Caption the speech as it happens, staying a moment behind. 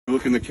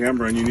look in the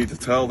camera and you need to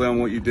tell them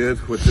what you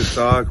did with this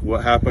dog,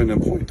 what happened,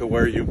 and point to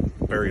where you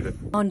buried it.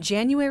 On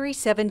January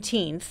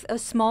 17th, a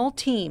small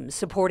team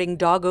supporting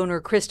dog owner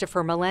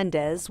Christopher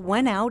Melendez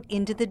went out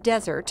into the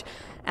desert,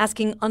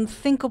 asking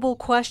unthinkable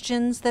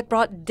questions that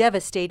brought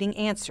devastating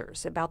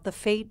answers about the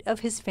fate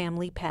of his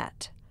family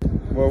pet.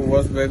 Well,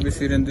 was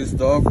babysitting this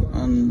dog,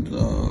 and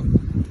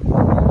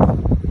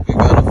we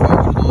got a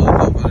fight with another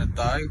dog and it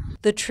died.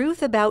 The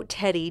truth about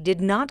Teddy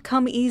did not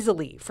come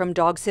easily from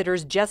dog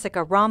sitters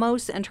Jessica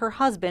Ramos and her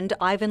husband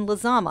Ivan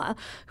Lizama,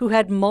 who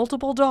had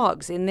multiple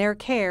dogs in their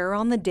care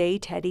on the day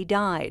Teddy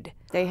died.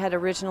 They had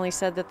originally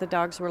said that the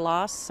dogs were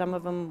lost. Some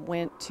of them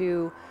went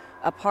to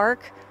a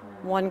park,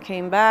 one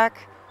came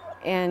back,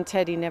 and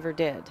Teddy never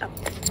did.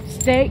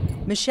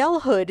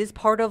 Michelle Hood is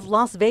part of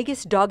Las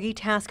Vegas Doggy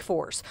Task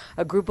Force,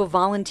 a group of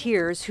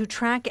volunteers who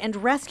track and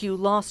rescue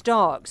lost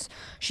dogs.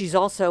 She's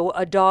also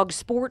a dog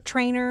sport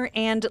trainer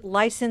and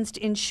licensed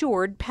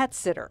insured pet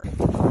sitter.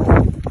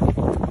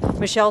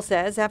 Michelle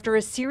says after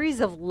a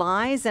series of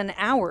lies and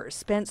hours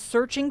spent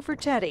searching for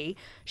Teddy,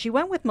 she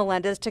went with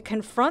Melendez to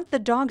confront the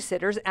dog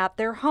sitters at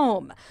their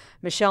home.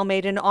 Michelle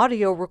made an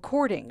audio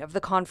recording of the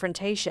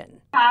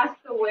confrontation. Passed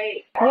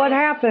away. What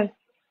happened?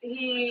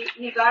 He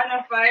got in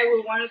a fight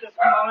with one of the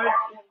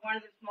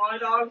smaller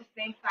dogs,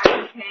 same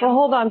size as him. Well,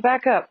 hold on,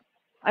 back up.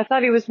 I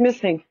thought he was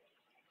missing.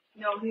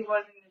 No, he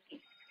wasn't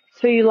missing.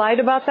 So you lied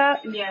about that?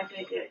 Yes,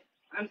 I did.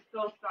 I'm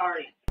so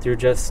sorry. Through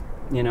just,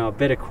 a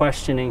bit of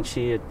questioning,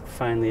 she had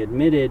finally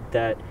admitted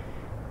that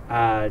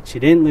she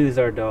didn't lose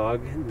our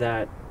dog,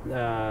 that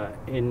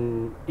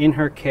in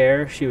her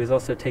care, she was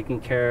also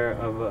taking care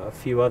of a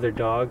few other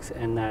dogs,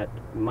 and that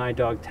my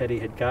dog Teddy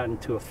had gotten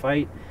into a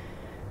fight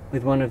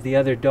with one of the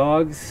other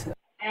dogs.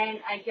 And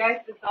I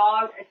guess the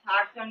dog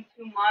attacked him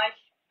too much,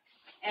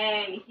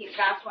 and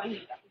that's why he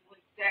was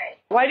dead.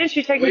 Why did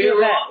she take him to the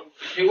vet?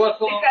 She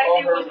was on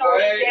her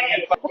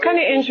way. What kind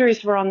of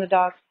injuries were on the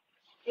dog?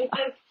 It's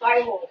just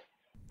vital.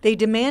 They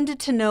demanded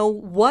to know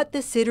what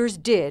the sitters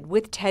did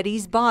with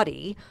Teddy's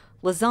body.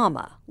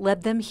 Lizama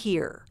led them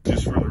here.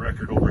 Just for the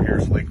record, over here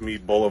is Lake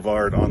Mead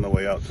Boulevard on the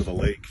way out to the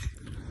lake.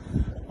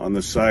 On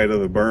the side of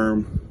the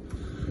berm,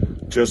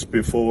 just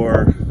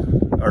before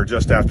or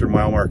just after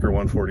mile marker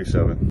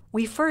 147.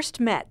 We first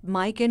met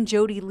Mike and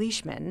Jody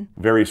Leishman.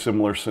 Very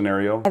similar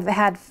scenario. I've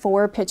had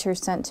 4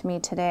 pictures sent to me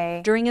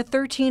today. During a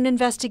 13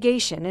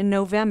 investigation in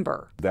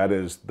November. That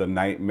is the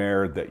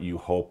nightmare that you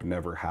hope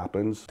never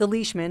happens. The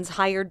Leishmans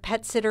hired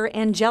pet sitter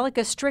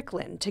Angelica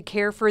Strickland to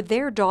care for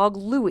their dog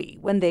Louie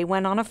when they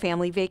went on a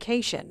family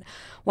vacation.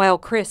 While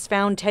Chris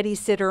found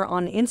Teddy's sitter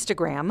on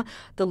Instagram,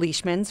 the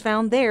Leishmans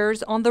found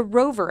theirs on the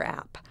Rover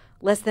app.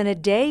 Less than a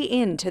day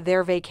into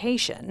their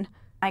vacation,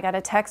 I got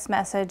a text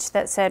message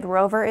that said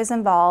Rover is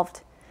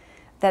involved,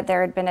 that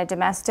there had been a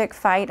domestic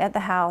fight at the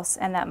house,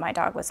 and that my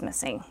dog was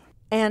missing.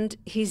 And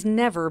he's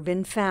never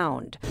been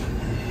found.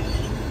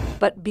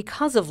 But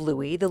because of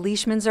Louie, the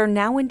Leishmans are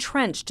now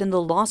entrenched in the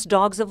Lost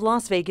Dogs of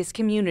Las Vegas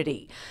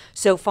community.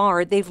 So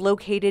far, they've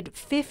located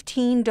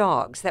 15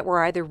 dogs that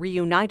were either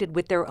reunited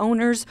with their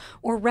owners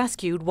or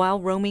rescued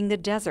while roaming the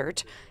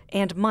desert.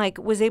 And Mike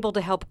was able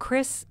to help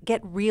Chris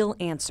get real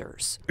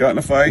answers. Got in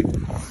a fight.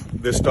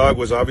 This dog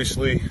was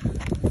obviously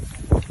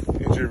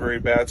injured very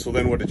bad. So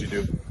then what did you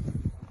do?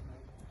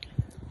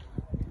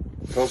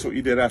 Tell us what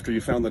you did after you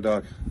found the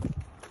dog.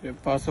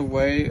 It passed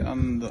away,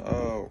 and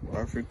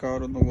I freaked out. I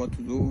don't know what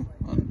to do,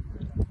 and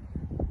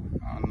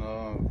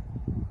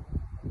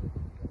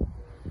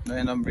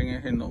then I'm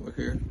bringing him over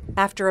here.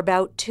 After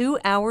about 2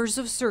 hours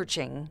of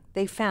searching,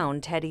 they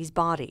found Teddy's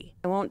body.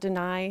 I won't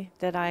deny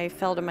that I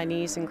fell to my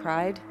knees and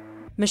cried.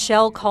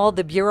 Michelle called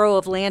the Bureau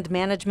of Land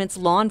Management's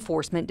Law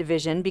Enforcement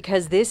Division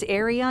because this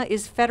area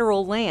is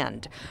federal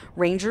land.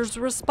 Rangers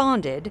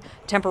responded,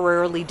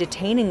 temporarily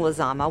detaining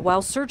Lizama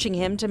while searching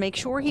him to make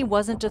sure he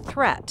wasn't a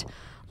threat.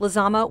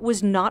 Lizama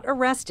was not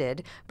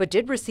arrested, but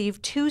did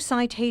receive 2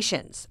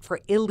 citations for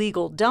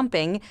illegal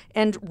dumping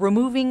and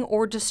removing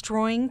or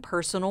destroying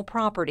personal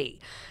property.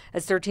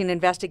 As 13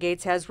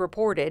 Investigates has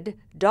reported,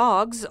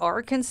 dogs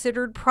are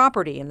considered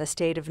property in the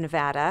state of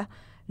Nevada.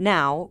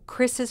 Now,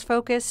 Chris is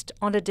focused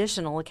on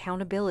additional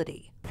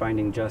accountability.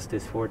 Finding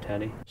justice for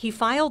Teddy. He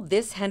filed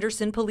this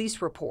Henderson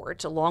police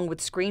report along with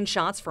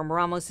screenshots from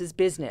Ramos's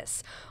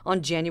business.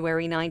 On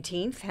January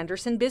 19th,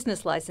 Henderson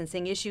Business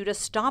Licensing issued a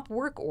stop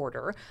work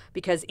order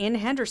because in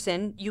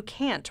Henderson, you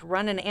can't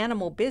run an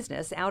animal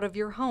business out of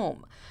your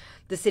home.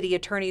 The city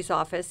attorney's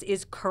office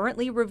is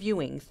currently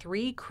reviewing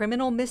 3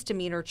 criminal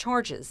misdemeanor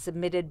charges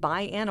submitted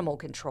by Animal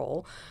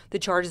Control. The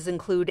charges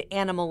include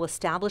animal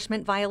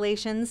establishment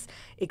violations,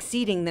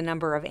 exceeding the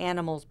number of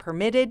animals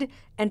permitted,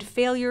 and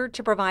failure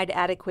to provide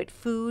adequate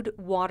food,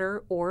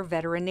 water, or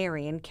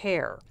veterinarian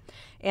care.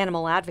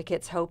 Animal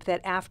advocates hope that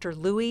after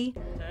Louie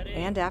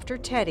and after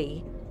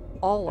Teddy,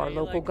 all our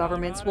local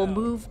governments will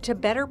move to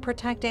better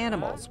protect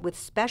animals with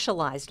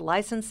specialized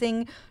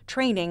licensing,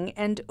 training,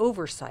 and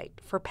oversight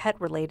for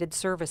pet-related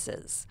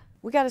services.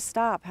 We got to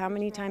stop. How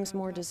many times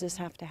more does this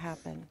have to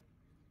happen?